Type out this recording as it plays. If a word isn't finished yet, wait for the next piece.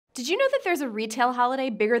Did you know that there's a retail holiday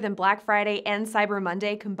bigger than Black Friday and Cyber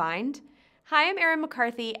Monday combined? Hi, I'm Erin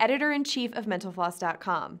McCarthy, editor-in-chief of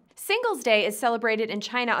MentalFloss.com. Singles' Day is celebrated in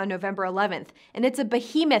China on November 11th, and it's a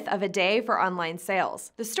behemoth of a day for online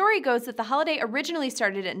sales. The story goes that the holiday originally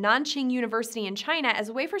started at Nanjing University in China as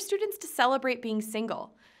a way for students to celebrate being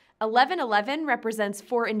single. 1111 represents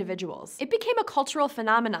 4 individuals. It became a cultural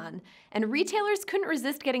phenomenon, and retailers couldn't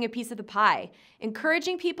resist getting a piece of the pie,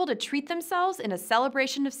 encouraging people to treat themselves in a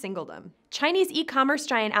celebration of singledom. Chinese e-commerce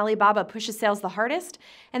giant Alibaba pushes sales the hardest,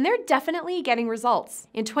 and they're definitely getting results.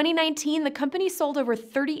 In 2019, the company sold over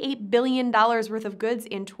 $38 billion worth of goods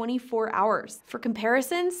in 24 hours. For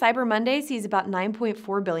comparison, Cyber Monday sees about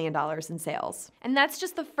 $9.4 billion in sales. And that's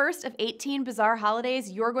just the first of 18 bizarre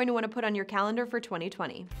holidays you're going to want to put on your calendar for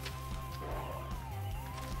 2020.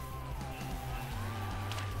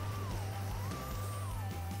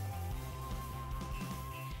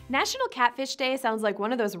 National Catfish Day sounds like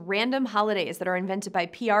one of those random holidays that are invented by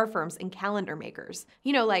PR firms and calendar makers.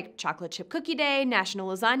 You know, like Chocolate Chip Cookie Day, National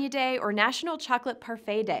Lasagna Day, or National Chocolate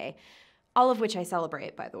Parfait Day. All of which I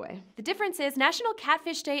celebrate, by the way. The difference is National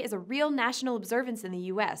Catfish Day is a real national observance in the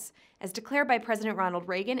US, as declared by President Ronald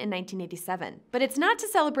Reagan in 1987. But it's not to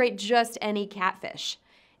celebrate just any catfish.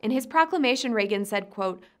 In his proclamation, Reagan said,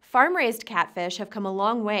 quote, "Farm-raised catfish have come a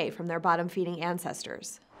long way from their bottom-feeding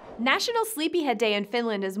ancestors." National Sleepyhead Day in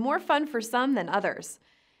Finland is more fun for some than others.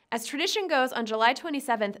 As tradition goes, on July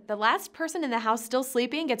 27th, the last person in the house still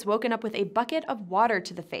sleeping gets woken up with a bucket of water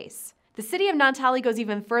to the face. The city of Naantali goes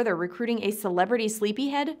even further, recruiting a celebrity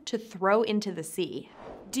sleepyhead to throw into the sea.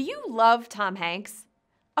 Do you love Tom Hanks?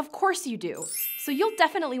 Of course you do. So you'll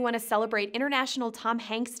definitely want to celebrate International Tom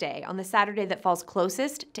Hanks Day on the Saturday that falls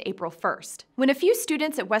closest to April 1st. When a few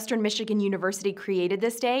students at Western Michigan University created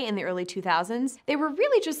this day in the early 2000s, they were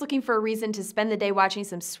really just looking for a reason to spend the day watching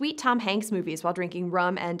some sweet Tom Hanks movies while drinking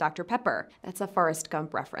rum and Dr. Pepper. That's a Forrest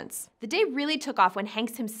Gump reference. The day really took off when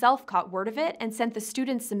Hanks himself caught word of it and sent the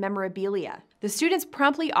students some memorabilia. The students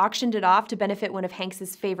promptly auctioned it off to benefit one of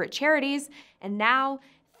Hanks's favorite charities, and now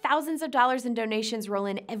thousands of dollars in donations roll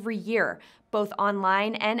in every year, both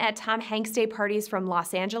online and at Tom Hanks Day parties from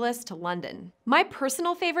Los Angeles to London. My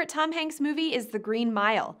personal favorite Tom Hanks movie is The Green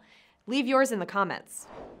Mile. Leave yours in the comments.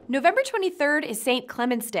 November 23rd is St.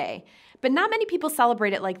 Clement's Day, but not many people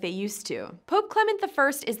celebrate it like they used to. Pope Clement I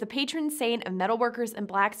is the patron saint of metalworkers and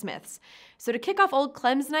blacksmiths. So to kick off Old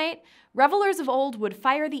Clem's Night, revelers of old would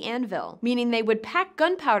fire the anvil, meaning they would pack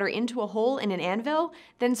gunpowder into a hole in an anvil,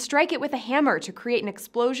 then strike it with a hammer to create an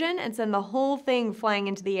explosion and send the whole thing flying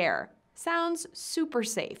into the air. Sounds super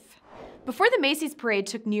safe. Before the Macy's parade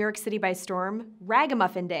took New York City by storm,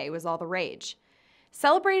 Ragamuffin Day was all the rage.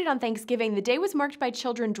 Celebrated on Thanksgiving, the day was marked by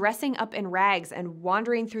children dressing up in rags and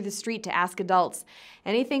wandering through the street to ask adults,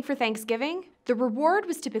 "Anything for Thanksgiving?" The reward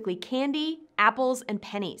was typically candy, apples, and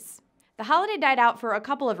pennies. The holiday died out for a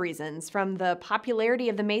couple of reasons, from the popularity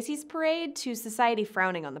of the Macy's parade to society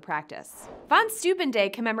frowning on the practice. Von Steuben Day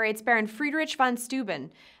commemorates Baron Friedrich von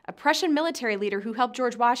Steuben, a Prussian military leader who helped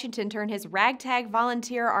George Washington turn his ragtag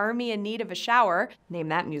volunteer army in need of a shower, name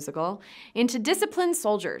that musical, into disciplined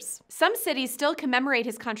soldiers. Some cities still commemorate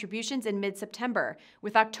his contributions in mid-September,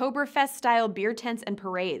 with Oktoberfest-style beer tents and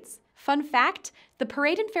parades. Fun fact, the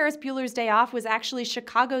parade in Ferris Bueller's Day Off was actually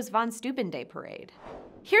Chicago's Von Steuben Day parade.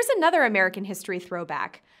 Here's another American history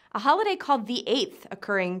throwback, a holiday called the 8th,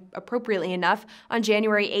 occurring, appropriately enough, on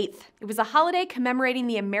January 8th. It was a holiday commemorating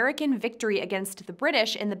the American victory against the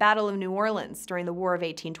British in the Battle of New Orleans during the War of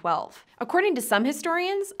 1812. According to some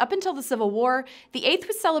historians, up until the Civil War, the 8th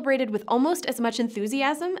was celebrated with almost as much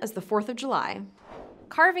enthusiasm as the 4th of July.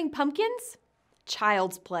 Carving pumpkins?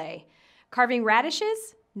 Child's play. Carving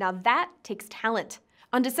radishes? Now that takes talent.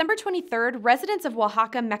 On December 23rd, residents of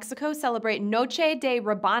Oaxaca, Mexico celebrate Noche de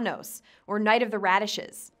Rabanos, or Night of the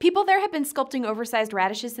Radishes. People there have been sculpting oversized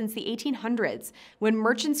radishes since the 1800s, when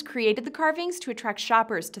merchants created the carvings to attract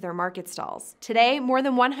shoppers to their market stalls. Today, more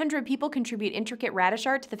than 100 people contribute intricate radish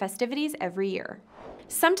art to the festivities every year.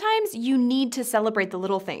 Sometimes you need to celebrate the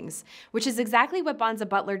little things, which is exactly what Bonza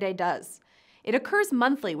Butler Day does. It occurs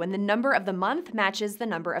monthly when the number of the month matches the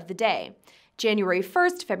number of the day. January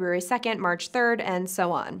 1st, February 2nd, March 3rd, and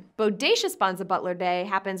so on. Bodacious Bonza Butler Day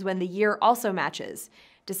happens when the year also matches.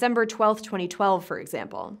 December 12th, 2012, for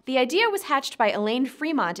example. The idea was hatched by Elaine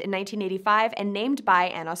Fremont in 1985 and named by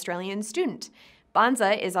an Australian student.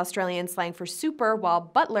 Banza is Australian slang for super, while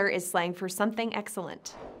butler is slang for something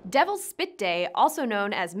excellent. Devil's Spit Day, also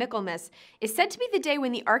known as Michaelmas, is said to be the day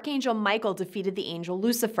when the archangel Michael defeated the angel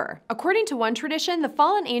Lucifer. According to one tradition, the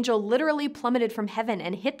fallen angel literally plummeted from heaven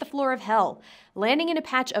and hit the floor of hell, landing in a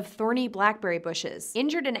patch of thorny blackberry bushes.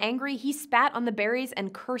 Injured and angry, he spat on the berries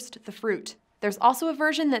and cursed the fruit. There's also a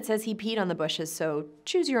version that says he peed on the bushes, so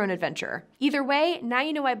choose your own adventure. Either way, now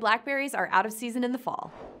you know why blackberries are out of season in the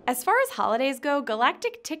fall. As far as holidays go,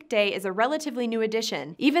 Galactic Tick Day is a relatively new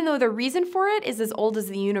addition, even though the reason for it is as old as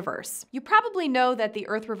the universe. You probably know that the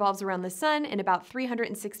Earth revolves around the sun in about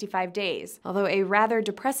 365 days, although a rather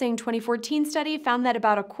depressing 2014 study found that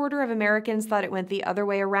about a quarter of Americans thought it went the other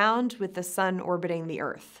way around, with the sun orbiting the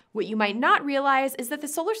Earth. What you might not realize is that the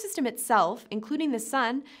solar system itself, including the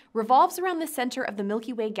sun, revolves around the center of the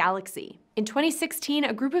Milky Way galaxy. In 2016,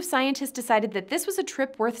 a group of scientists decided that this was a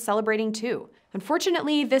trip worth celebrating too.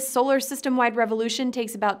 Unfortunately, this solar system-wide revolution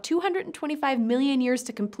takes about 225 million years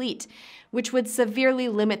to complete, which would severely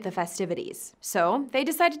limit the festivities. So they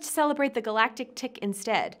decided to celebrate the galactic tick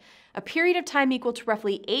instead, a period of time equal to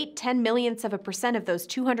roughly 0.8 of those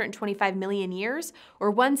 225 million years,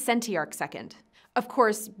 or 1 centiarc second. Of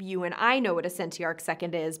course, you and I know what a centiarc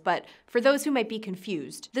second is, but for those who might be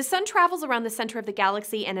confused, the sun travels around the center of the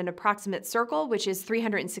galaxy in an approximate circle, which is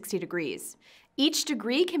 360 degrees. Each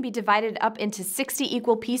degree can be divided up into 60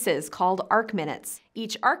 equal pieces called arc minutes.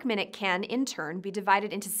 Each arc minute can, in turn, be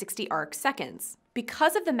divided into 60 arc seconds.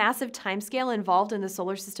 Because of the massive timescale involved in the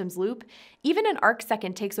solar system's loop, even an arc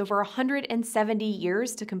second takes over 170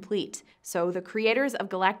 years to complete. So the creators of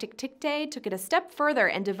Galactic Tick Day took it a step further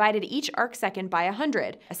and divided each arc second by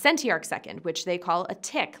 100, a centiarc second, which they call a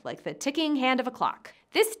tick, like the ticking hand of a clock.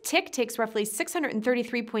 This tick takes roughly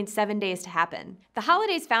 633.7 days to happen. The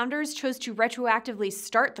holiday's founders chose to retroactively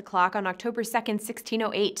start the clock on October 2nd,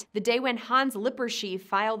 1608, the day when Hans Lippershey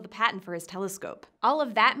filed the patent for his telescope. All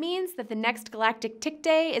of that means that the next Galactic Tick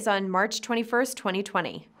Day is on March 21st,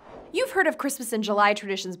 2020. You've heard of Christmas in July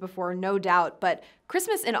traditions before, no doubt, but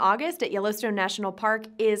Christmas in August at Yellowstone National Park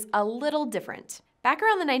is a little different. Back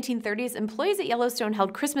around the 1930s, employees at Yellowstone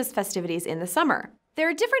held Christmas festivities in the summer. There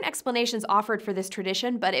are different explanations offered for this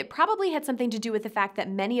tradition, but it probably had something to do with the fact that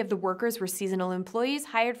many of the workers were seasonal employees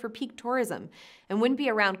hired for peak tourism and wouldn't be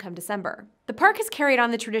around come December. The park has carried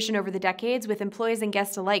on the tradition over the decades, with employees and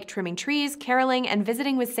guests alike trimming trees, caroling, and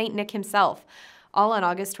visiting with St. Nick himself, all on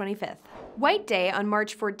August 25th. White Day on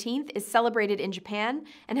March 14th is celebrated in Japan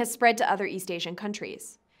and has spread to other East Asian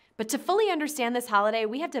countries. But to fully understand this holiday,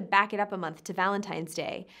 we have to back it up a month to Valentine's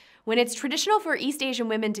Day, when it's traditional for East Asian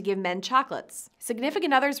women to give men chocolates.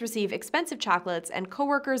 Significant others receive expensive chocolates, and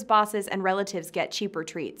coworkers, bosses, and relatives get cheaper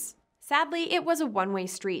treats. Sadly, it was a one-way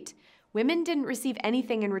street. Women didn't receive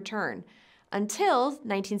anything in return, until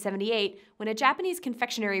 1978, when a Japanese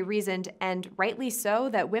confectionery reasoned, and rightly so,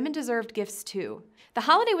 that women deserved gifts too. The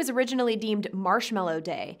holiday was originally deemed Marshmallow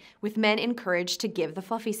Day, with men encouraged to give the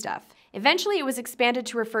fluffy stuff. Eventually, it was expanded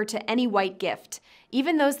to refer to any white gift,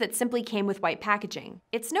 even those that simply came with white packaging.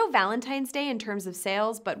 It's no Valentine's Day in terms of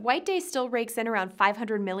sales, but White Day still rakes in around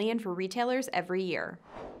 500 million for retailers every year.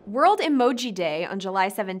 World Emoji Day on July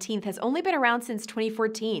 17th has only been around since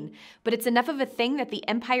 2014, but it's enough of a thing that the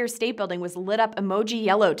Empire State Building was lit up emoji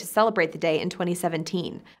yellow to celebrate the day in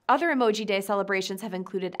 2017. Other Emoji Day celebrations have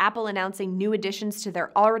included Apple announcing new additions to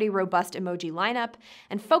their already robust emoji lineup,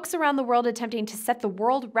 and folks around the world attempting to set the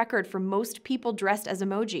world record for most people dressed as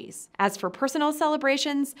emojis. As for personal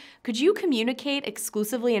celebrations, could you communicate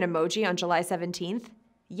exclusively in emoji on July 17th?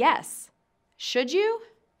 Yes. Should you?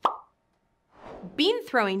 Bean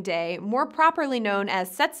Throwing Day, more properly known as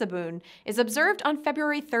Setsubun, is observed on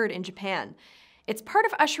February 3rd in Japan. It's part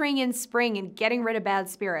of ushering in spring and getting rid of bad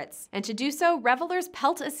spirits. And to do so, revelers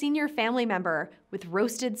pelt a senior family member with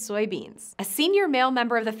roasted soybeans. A senior male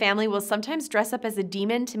member of the family will sometimes dress up as a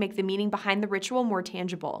demon to make the meaning behind the ritual more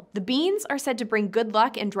tangible. The beans are said to bring good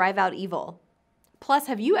luck and drive out evil. Plus,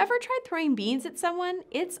 have you ever tried throwing beans at someone?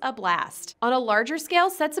 It's a blast. On a larger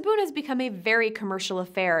scale, Setsubun has become a very commercial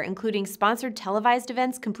affair, including sponsored televised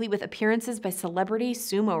events complete with appearances by celebrity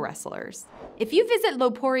sumo wrestlers. If you visit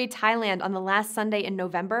Lopburi, Thailand on the last Sunday in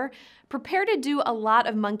November, prepare to do a lot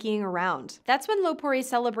of monkeying around. That's when Lopburi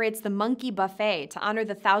celebrates the monkey buffet to honor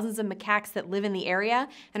the thousands of macaques that live in the area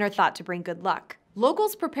and are thought to bring good luck.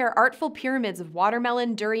 Locals prepare artful pyramids of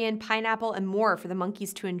watermelon, durian, pineapple, and more for the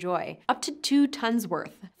monkeys to enjoy, up to 2 tons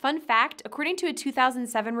worth. Fun fact, according to a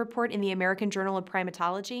 2007 report in the American Journal of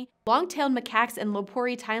Primatology, long-tailed macaques in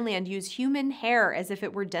Lopburi, Thailand use human hair as if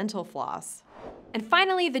it were dental floss. And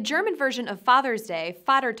finally, the German version of Father's Day,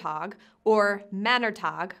 Vatertag, or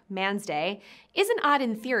Mannertag, Man's Day, isn't odd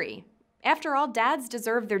in theory. After all, dads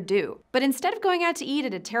deserve their due. But instead of going out to eat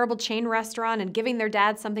at a terrible chain restaurant and giving their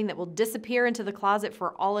dads something that will disappear into the closet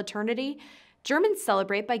for all eternity, Germans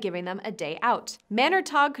celebrate by giving them a day out.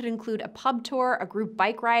 Mannertag could include a pub tour, a group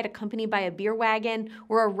bike ride accompanied by a beer wagon,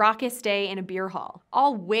 or a raucous day in a beer hall.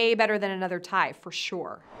 All way better than another tie, for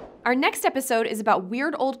sure. Our next episode is about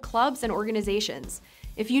weird old clubs and organizations.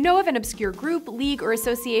 If you know of an obscure group, league, or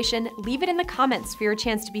association, leave it in the comments for your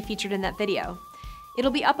chance to be featured in that video.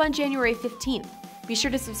 It'll be up on January 15th. Be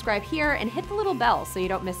sure to subscribe here and hit the little bell so you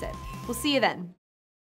don't miss it. We'll see you then.